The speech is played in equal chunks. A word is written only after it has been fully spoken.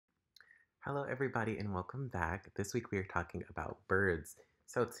Hello, everybody, and welcome back. This week we are talking about birds.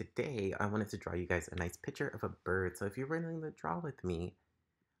 So today I wanted to draw you guys a nice picture of a bird. So if you're willing to draw with me,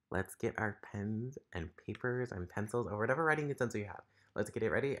 let's get our pens and papers and pencils or whatever writing utensil you have. Let's get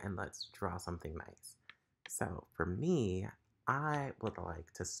it ready and let's draw something nice. So for me, I would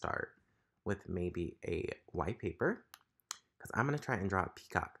like to start with maybe a white paper because I'm going to try and draw a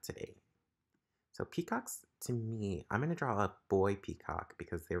peacock today. So peacocks, to me, I'm going to draw a boy peacock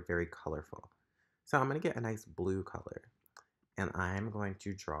because they're very colorful. So I'm going to get a nice blue color, and I'm going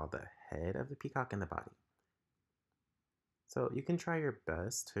to draw the head of the peacock and the body. So you can try your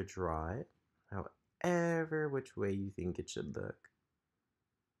best to draw it however which way you think it should look.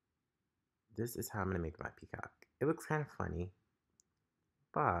 This is how I'm going to make my peacock. It looks kind of funny,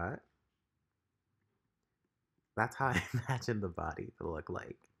 but that's how I imagine the body to look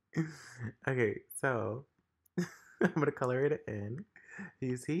like. Okay, so I'm going to color it in. Do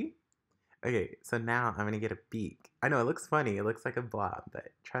you see? Okay, so now I'm gonna get a beak. I know it looks funny, it looks like a blob, but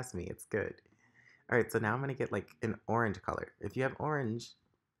trust me, it's good. Alright, so now I'm gonna get like an orange color. If you have orange,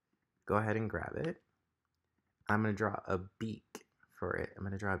 go ahead and grab it. I'm gonna draw a beak for it. I'm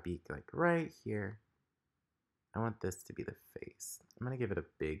gonna draw a beak like right here. I want this to be the face. I'm gonna give it a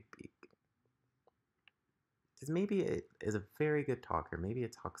big beak. Because maybe it is a very good talker. Maybe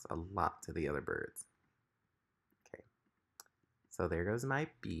it talks a lot to the other birds. Okay, so there goes my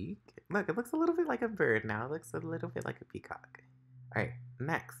beak. Look, it looks a little bit like a bird now. It looks a little bit like a peacock. Alright,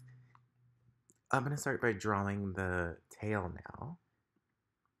 next. I'm going to start by drawing the tail now.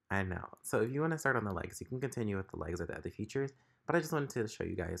 I know. So if you want to start on the legs, you can continue with the legs or the other features. But I just wanted to show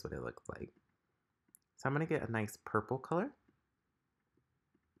you guys what it looks like. So I'm going to get a nice purple color.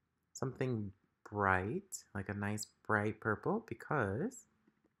 Something bright, like a nice bright purple, because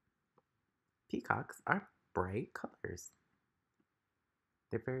peacocks are bright colors.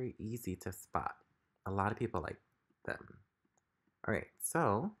 They're very easy to spot. A lot of people like them. Alright,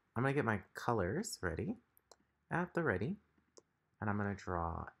 so I'm going to get my colors ready. At the ready. And I'm going to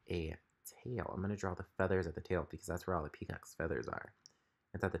draw a tail. I'm going to draw the feathers at the tail because that's where all the peacock's feathers are.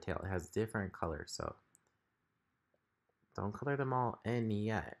 It's at the tail. It has different colors, so don't color them all in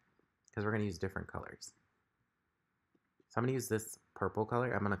yet because we're going to use different colors. So I'm going to use this purple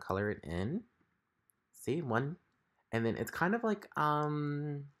color. I'm going to color it in. See, one. And then it's kind of like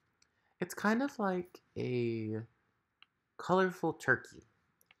a colorful turkey.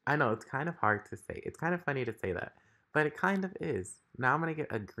 I know, it's kind of hard to say. It's kind of funny to say that, but it kind of is. Now I'm going to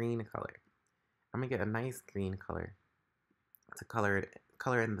get a green color. I'm going to get a nice green color to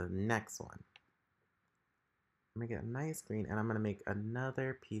color in the next one. I'm going to get a nice green, and I'm going to make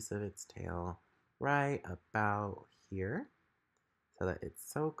another piece of its tail right about here so that it's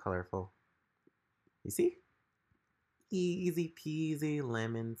so colorful. You see? Easy peasy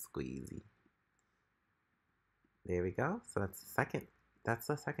lemon squeezy. There we go. So that's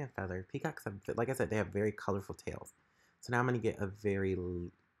the second feather. Peacocks have, like I said, they have very colorful tails. So now I'm going to get a very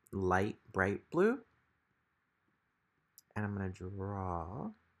light, bright blue. And I'm going to draw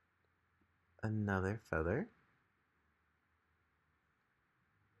another feather.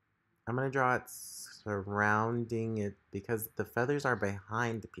 I'm going to draw it surrounding it because the feathers are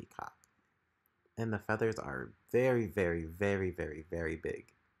behind the peacock. And the feathers are very, very, very, very, very big.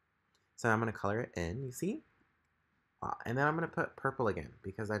 So I'm going to color it in, you see? And then I'm going to put purple again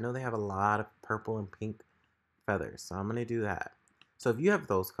because I know they have a lot of purple and pink feathers. So I'm going to do that. So if you have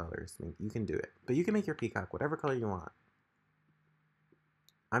those colors, you can do it. But you can make your peacock whatever color you want.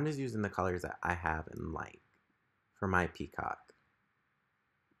 I'm just using the colors that I have and like for my peacock.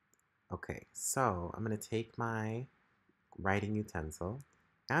 Okay, so I'm going to take my writing utensil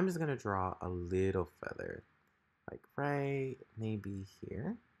and I'm just going to draw a little feather. Like right maybe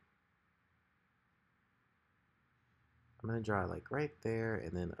here. I'm going to draw like right there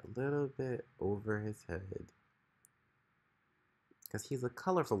and then a little bit over his head. Because he's a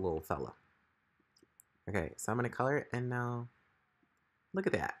colorful little fella. Okay, so I'm going to color it and now look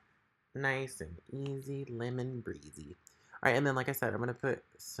at that. Nice and easy, lemon breezy. Alright, and then like I said, I'm going to put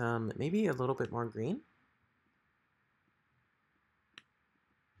some, maybe a little bit more green.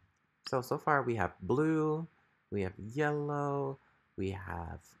 So far we have blue, we have yellow, we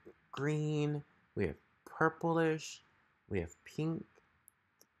have green, we have purplish, we have pink.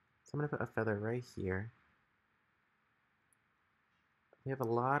 So I'm going to put a feather right here. We have a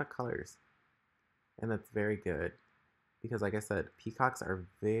lot of colors. And that's very good. Because like I said, peacocks are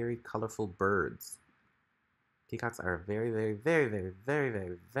very colorful birds. Peacocks are a very, very, very, very, very,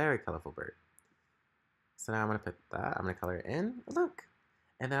 very, very colorful bird. So now I'm going to put that. I'm going to color it in. Look.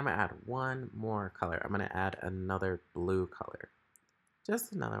 And then I'm going to add one more color. I'm going to add another blue color.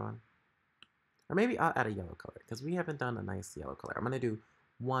 Just another one. Or maybe I'll add a yellow color because we haven't done a nice yellow color. I'm going to do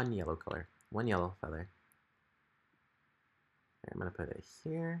one yellow color, one yellow feather. I'm going to put it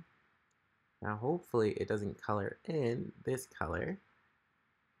here. Now hopefully it doesn't color in this color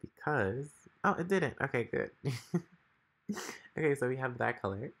because, oh, it didn't. Okay, good. Okay, so we have that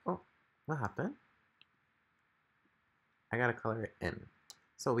color. Oh, what happened? I gotta color it in.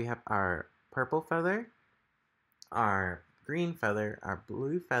 So we have our purple feather, our green feather, our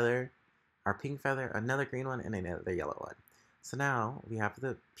blue feather, our pink feather, another green one, and another yellow one. So now we have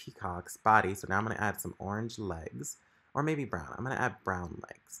the peacock's body. So now I'm going to add some orange legs, or maybe brown. I'm going to add brown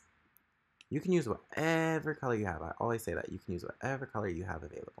legs. You can use whatever color you have. I always say that. You can use whatever color you have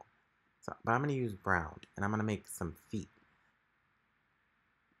available. So, but I'm going to use brown, and I'm going to make some feet.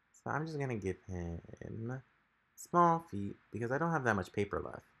 So I'm just going to give him small feet, because I don't have that much paper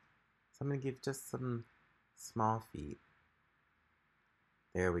left. So I'm going to give just some small feet.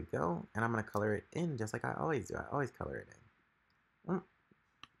 There we go. And I'm going to color it in just like I always do. I always color it in.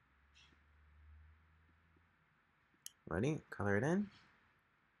 Ready? Color it in.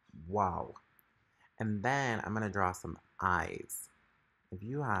 Wow. And then I'm going to draw some eyes. If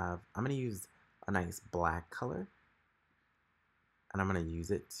you have, I'm going to use a nice black color. And I'm going to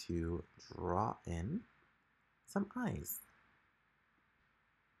use it to draw in some eyes.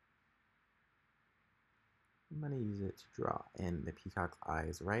 I'm going to use it to draw in the peacock's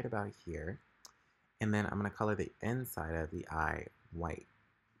eyes right about here. And then I'm going to color the inside of the eye white.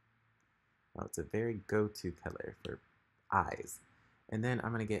 Well, it's a very go-to color for eyes. And then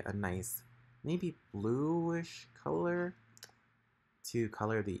I'm going to get a nice, maybe bluish color to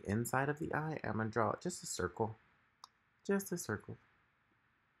color the inside of the eye. I'm going to draw just a circle. Just a circle.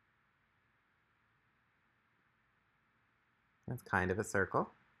 That's kind of a circle.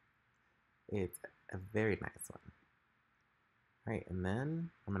 It's a very nice one. Alright, and then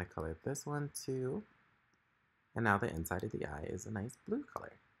I'm going to color this one too. And now the inside of the eye is a nice blue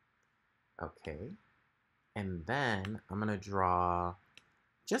color. Okay. And then I'm going to draw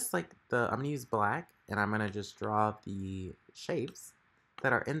just like I'm going to use black, and I'm going to just draw the shapes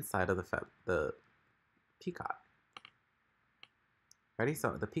that are inside of the peacock. Ready?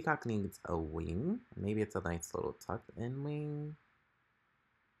 So the peacock needs a wing. Maybe it's a nice little tucked in wing.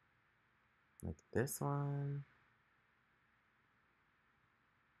 Like this one.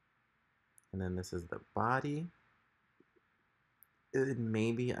 And then this is the body.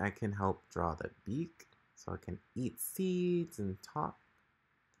 Maybe I can help draw the beak so it can eat seeds and talk.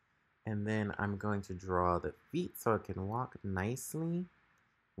 And then I'm going to draw the feet so it can walk nicely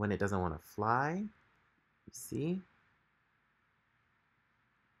when it doesn't want to fly. You see?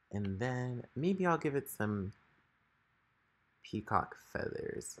 And then maybe I'll give it some peacock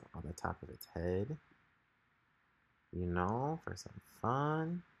feathers on the top of its head. You know, for some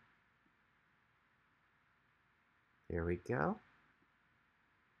fun. There we go.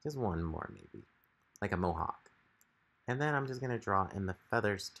 Just one more maybe. Like a mohawk. And then I'm just going to draw in the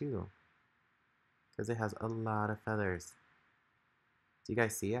feathers too. Because it has a lot of feathers. Do you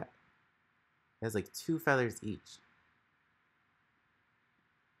guys see it? It has like 2 feathers each.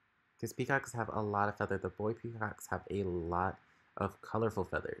 Because peacocks have a lot of feathers. The boy peacocks have a lot of colorful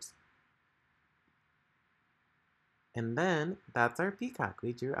feathers. And then that's our peacock.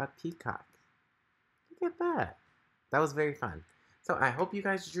 We drew a peacock. Look at that. That was very fun. So I hope you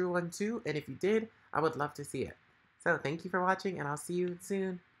guys drew one too. And if you did, I would love to see it. So thank you for watching, and I'll see you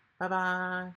soon. Bye-bye.